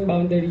crossing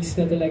boundaries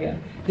na talaga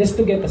just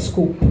to get a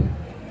scoop.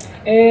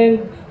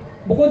 And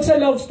bukod sa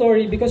love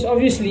story, because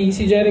obviously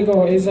si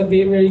Jericho is a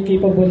very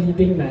capable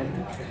leading man.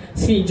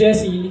 Si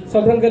Jessy,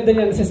 sobrang ganda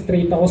niya, nasa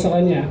straight ako sa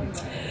kanya.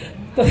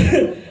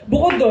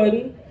 Bukod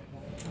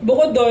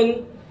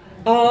doon,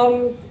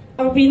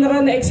 ang pinaka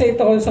na-excite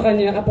ako sa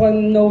kanya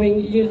upon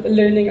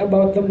learning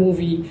about the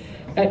movie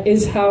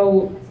is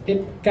how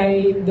it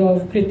kind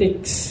of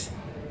critiques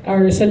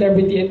our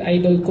celebrity and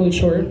idol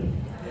culture.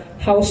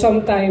 How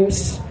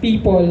sometimes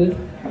people,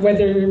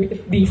 whether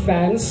it be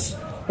fans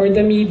or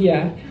the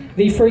media,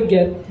 they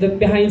forget that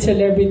behind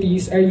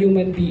celebrities are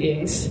human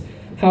beings.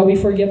 How we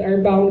forget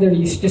our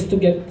boundaries just to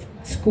get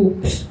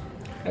scoops.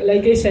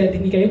 Like I said,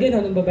 hindi kayo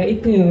ganun, ang babait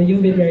niyo,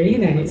 you've been very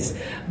nice.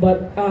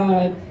 But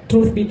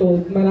truth be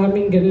told,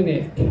 maraming ganun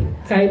eh.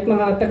 Kahit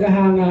mga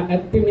tagahanga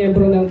at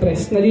miyembro ng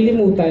press,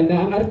 nalilimutan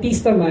na ang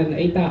artista man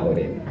ay tao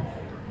rin.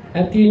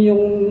 At yun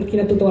yung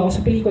kinatutuwa ko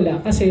sa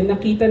pelikula kasi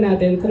nakita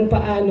natin kung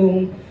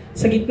paanong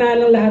sa gitna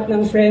ng lahat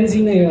ng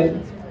frenzy na yun,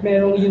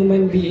 merong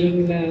human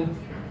being na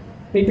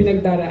may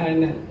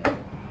pinagdaraanan,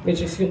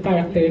 which is yung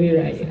character ni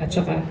Rai at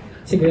saka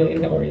si girl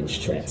in the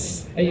orange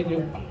dress. Ayun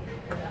yung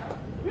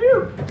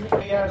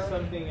Ria has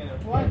something in it.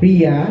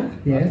 Ria?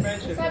 Yes.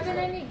 Sabi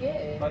na ni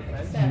Ge.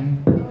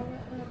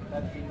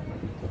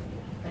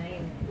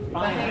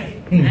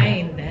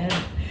 Fine. Dad.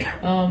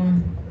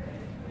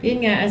 Yun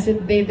nga, as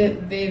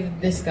they've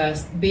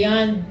discussed,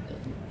 beyond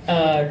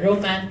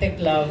romantic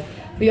love,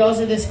 we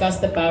also discussed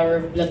the power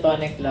of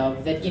platonic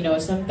love. That,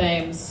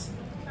 sometimes,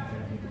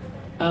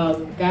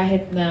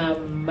 kahit na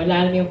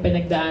malalim yung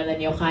pinagdaanan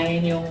nyo,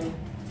 kaya nyong,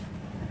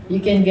 you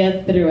can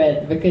get through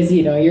it because,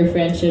 your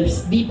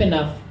friendship's deep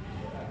enough.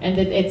 And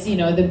that it's,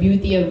 the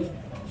beauty of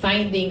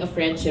finding a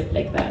friendship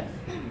like that.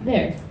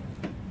 There.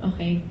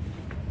 Okay.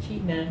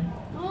 China.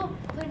 Oh,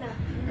 okay na.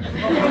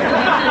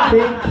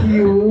 Thank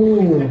you.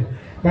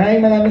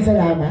 Maraming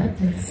salamat.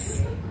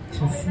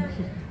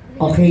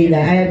 Okay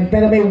na.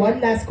 Pero may one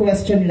last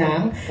question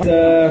lang.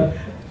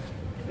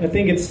 I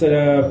think it's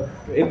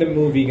in the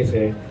movie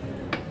kasi,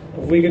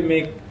 if we could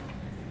make,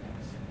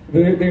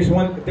 there's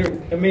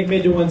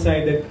medyo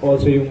one-sided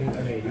also yung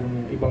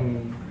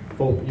ibang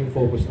yung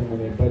focus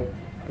naman eh. But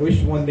I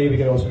wish one day we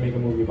could also make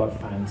a movie about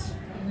fans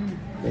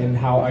and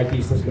how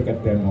artists look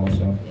at them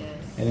also,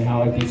 and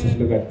how artists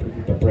look at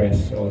the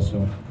press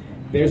also.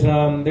 There's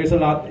a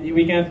lot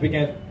we can't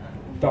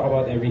talk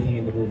about everything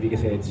in the movie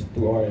because it's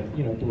 2 hours.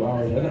 2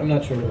 hours. I'm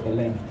not sure of the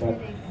length,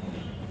 but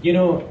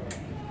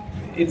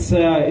it's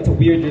a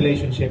weird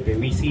relationship. Eh.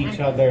 We see each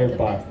other,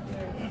 but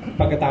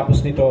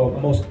pagkatapos nito,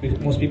 most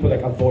people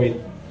like avoid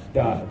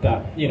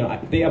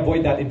they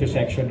avoid that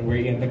intersection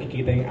wherein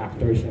nakikita yung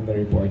actors and the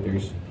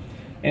reporters.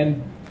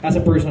 And as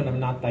a person, I'm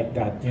not like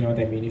that. You know what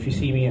I mean? If you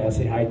see me, I'll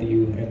say hi to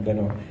you, and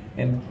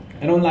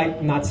I don't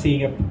like not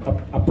seeing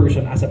a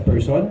person as a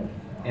person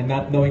and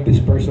not knowing this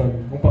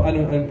person. Kung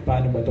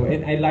paano ba to?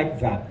 And I like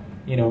that,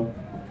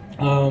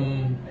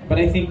 But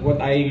I think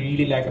what I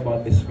really like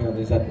about this film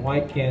is that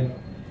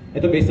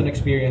ito based on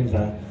experience.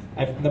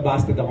 I've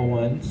nabasted ako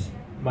once,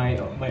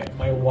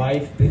 my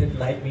wife didn't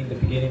like me in the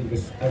beginning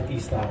because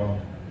artista ako.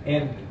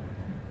 And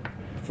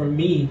for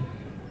me,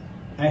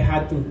 I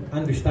had to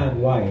understand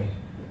why.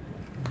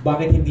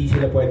 Bakit hindi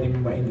sila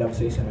pwedeng ma-in love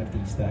sa isang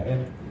artista.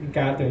 And yung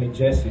character ni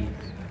Jessy,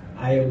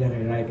 ayaw niya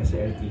kay Rai kasi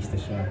artista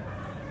siya.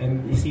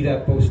 And you see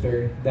that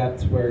poster,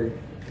 that's where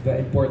the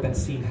important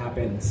scene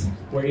happens,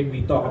 wherein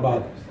we talk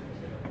about,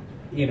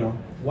 you know,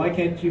 why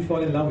can't you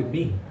fall in love with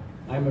me?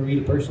 I'm a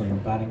real person.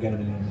 Parang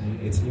ganun.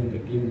 It's yung,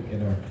 you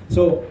know.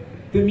 So,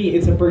 to me,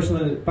 it's a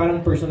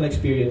parang personal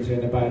experience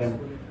yun na parang,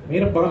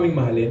 mahirap ba kaming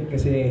mahalin?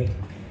 Kasi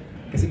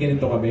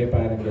ganito kami,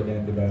 parang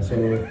ganyan, di ba? So,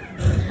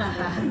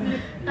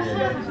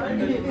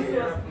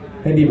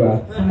 hindi ba?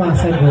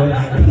 Sumasagot.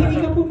 Hindi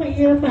ka po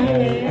mahirap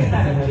mahalin.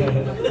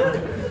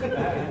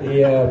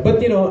 Yeah, but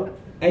you know,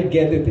 I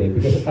get it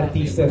because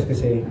artistas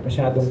kasi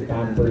masyadong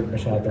pampered,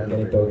 masyadong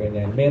ganito,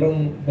 ganyan.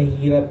 Merong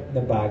mahirap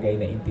na bagay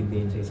na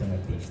intindihin sa isang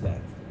artista.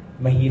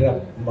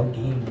 Mahirap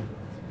maging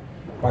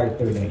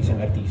partner ng isang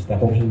artista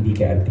kung hindi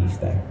ka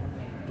artista.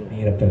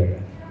 Mahirap talaga.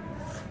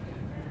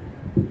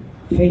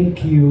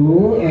 Thank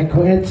you.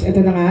 Echo, ito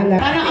na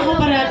nga. Parang ako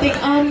parating,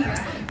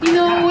 you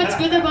know, what's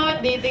good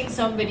about dating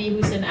somebody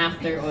who's an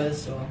actor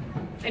also,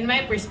 in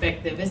my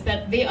perspective, is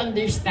that they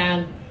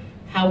understand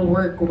how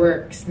work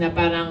works. Na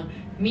parang,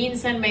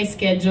 minsan may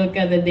schedule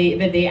ka the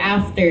day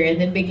after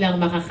and then biglang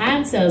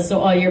maka-cancel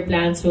so all your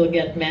plans will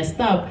get messed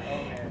up.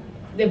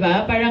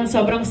 Diba? Parang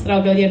sobrang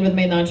struggle yan with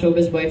my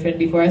non-showbiz boyfriend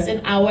before. As in,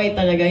 away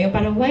talaga. Yung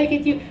parang, why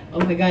can't you... Oh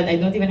my God, I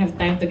don't even have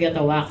time to get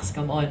a wax.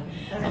 Come on.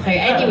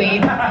 Okay, anyway.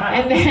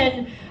 And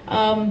then,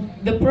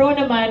 the pro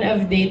naman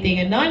of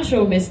dating a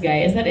non-showbiz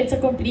guy is that it's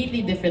a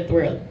completely different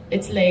world.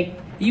 It's like,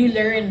 you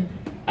learn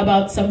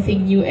about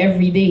something new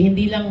every day.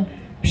 Hindi lang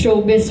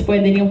showbiz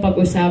pwede niyong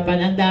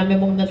pag-usapan. Ang dami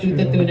mong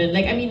natututunan.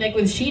 Like, I mean, like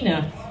with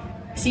Sheena.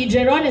 Si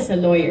Jeron is a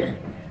lawyer.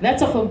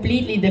 That's a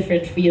completely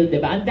different field,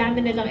 diba? Ang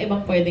dami nilang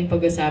ibang pwedeng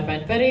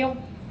pag-usapan. Pero yung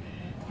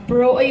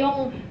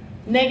yung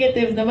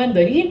negative naman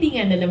doon, hindi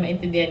nga nila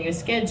maintindihan yung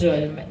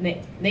schedule.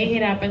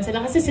 Nahihirapan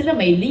sila kasi sila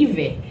may leave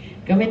eh.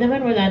 Kami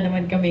naman, wala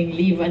naman kaming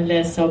leave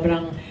unless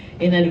sobrang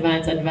in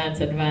advance.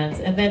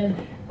 And then,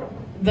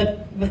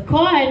 the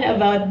con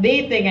about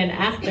dating an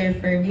actor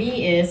for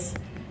me is,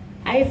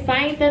 I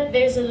find that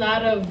there's a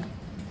lot of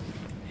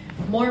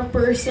more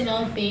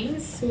personal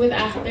things with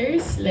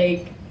actors.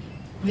 Like,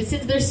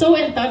 since they're so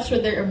in touch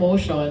with their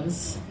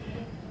emotions,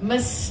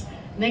 mas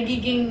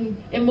nagiging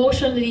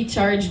emotionally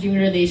charged yung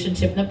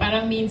relationship na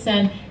parang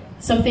minsan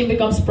something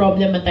becomes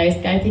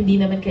problematized kahit hindi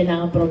naman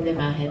kailangan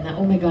problemahin na,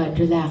 oh my God,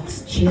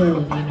 relax,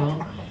 chill, you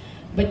know?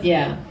 But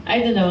yeah, I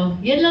don't know.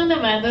 Yan lang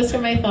naman. Those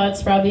are my thoughts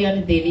probably on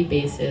a daily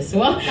basis.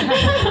 Well,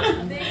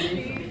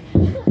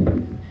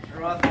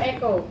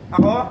 Echo.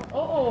 Ako?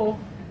 Oo.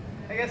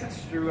 I guess it's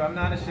true. I'm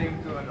not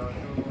ashamed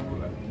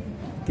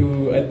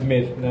to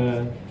admit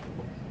na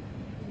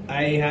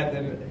I had,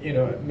 you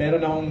know,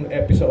 meron akong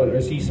episode or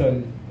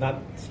season,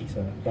 not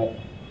season, but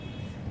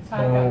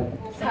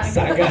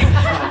saga.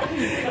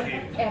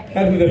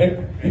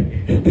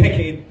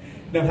 Decade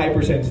ng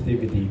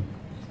hypersensitivity.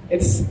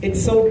 It's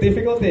so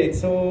difficult eh.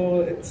 It's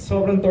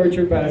sobrang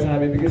torture para sa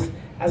amin because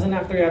as an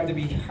actor you have to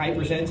be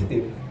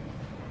hypersensitive.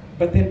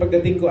 But then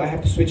pagdating ko, I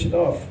have to switch it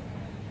off.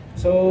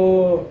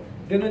 So,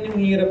 ganun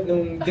yung hirap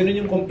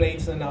ganun yung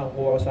complaints na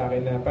nakakuha ko sa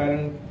akin na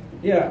parang,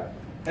 yeah,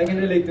 I can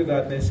relate to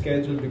that na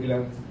schedule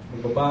biglang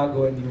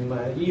magbabago, hindi mo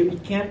you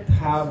can't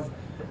have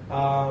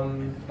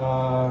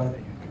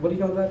what do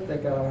you call that?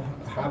 Like a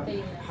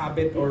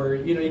habit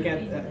or, you know, you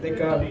can't, like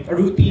a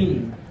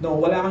routine. No,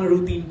 wala kang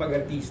routine pag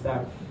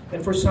artista. And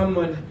for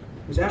someone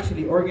who's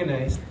actually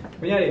organized,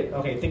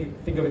 okay,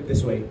 think of it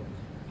this way.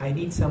 I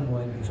need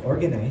someone who's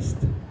organized,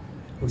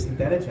 who's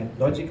intelligent,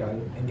 logical,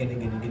 and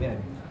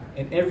ganyan.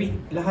 And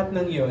lahat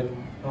ng yun,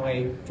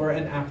 okay, for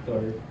an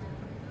actor,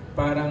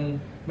 parang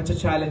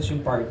matcha-challenge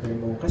yung partner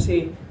mo.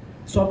 Kasi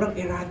sobrang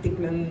erratic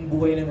ng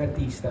buhay ng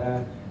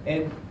artista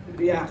and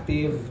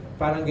reactive,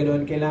 parang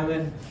gano'n,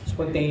 kailangan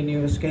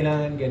spontaneous,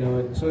 kailangan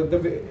gano'n. So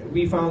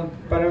we found,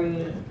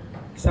 parang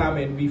sa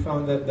amin, we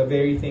found that the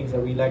very things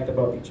that we liked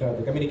about each other,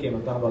 kami ni Kim,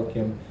 I'm talking about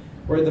Kim,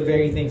 were the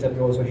very things that we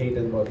also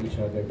hated about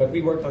each other. But we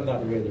worked on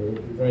that already.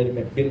 We've already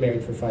been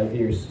married for 5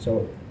 years,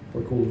 so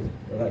we're cool.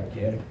 We're like,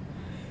 yeah.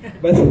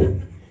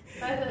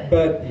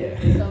 But yeah.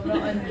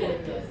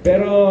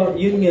 Pero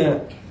yun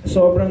nga,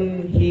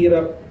 sobrang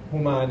hirap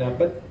humana.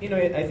 But you know,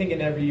 I think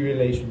in every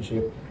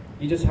relationship,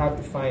 you just have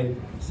to find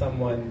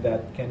someone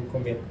that can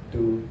commit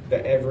to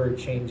the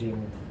ever-changing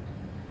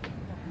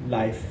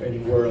life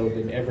and world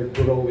and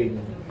ever-growing.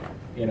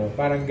 You know,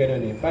 parang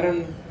ganun eh.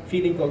 Parang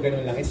feeling ko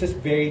ganun lang. It's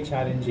just very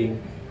challenging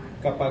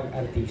kapag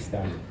artista.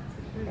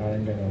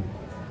 Parang ganun.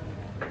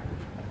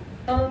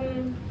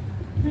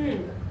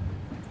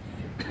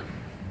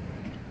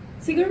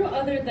 Siguro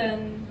other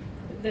than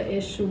the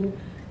issue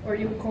or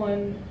yung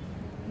con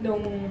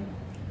nung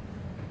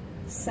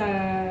sa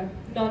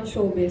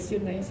non-showbiz,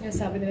 yun na yung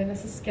sinasabi nila na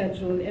sa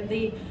schedule, and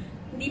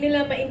hindi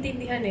nila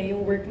maintindihan eh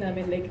yung work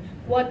namin. Like,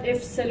 what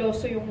if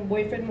seloso yung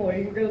boyfriend mo or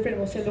yung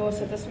girlfriend mo,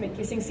 seloso, tapos may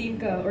kissing scene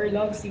ka or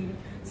love scene,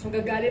 So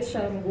magagalit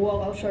siya,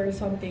 mag-walk out siya or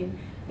something.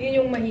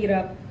 Yun yung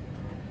mahirap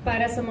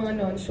para sa mga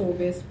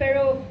non-showbiz.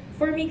 Pero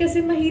for me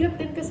kasi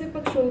mahirap din kasi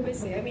pag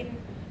showbiz eh. I mean,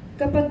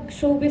 kapag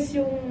showbiz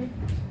yung,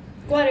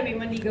 kuwari may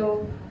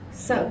maligaw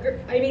sa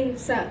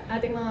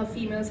ating mga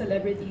female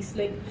celebrities,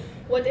 like,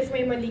 what if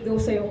may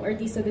maligaw sa yung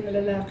artista din na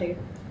lalaki?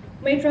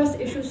 May trust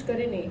issues ka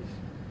rin eh.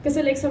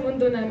 Kasi like sa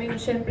mundo namin,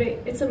 syempre,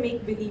 it's a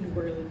make-believe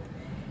world.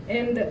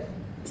 And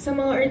sa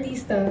mga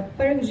artista,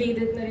 parang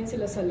jaded na rin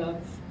sila sa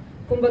love.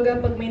 Kumbaga,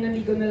 pag may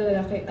naligaw na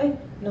lalaki, ay,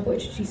 naku,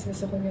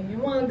 i-chismis ako niyan.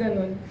 Yung mga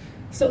ganun.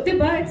 So,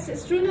 diba?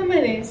 It's true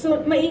naman eh.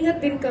 So,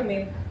 maingat din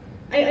kami.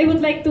 I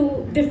would like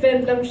to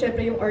defend lang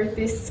syempre yung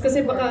artists.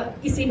 Kasi baka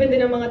isipin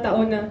din ng mga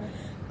tao na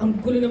ang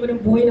gulo naman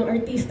ng buhay ng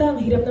artista, ang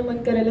hirap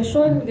naman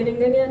karelasyon,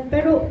 ganyan-ganyan.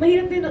 Pero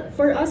mahirap din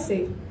for us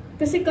eh.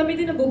 Kasi kami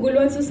din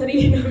naguguluhan sa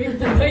sarili namin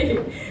buhay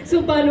eh.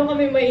 So, paano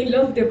kami may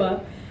love,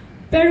 diba?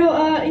 Pero,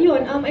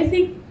 yun, I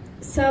think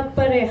sa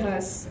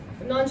parehas,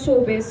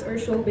 non-showbiz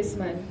or showbiz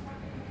man,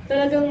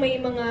 talagang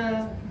may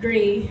mga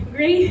gray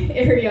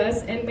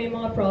areas and may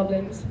mga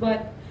problems.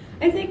 But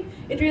I think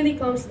it really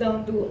comes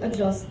down to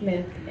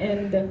adjustment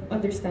and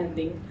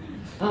understanding.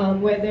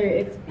 Whether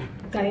it's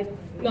kahit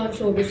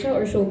non-showbiz siya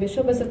or showbiz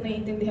siya, basta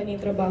naiintindihan niya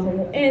yung trabaho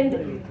mo.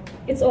 And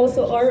it's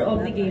also our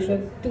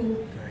obligation to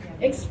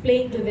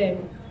explain to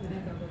them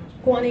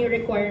kung ano yung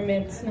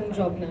requirements ng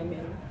job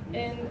namin.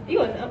 And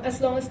yun,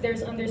 as long as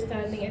there's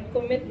understanding and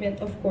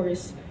commitment, of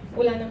course,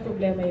 wala nang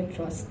problema yung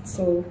trust.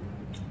 So,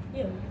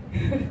 yun.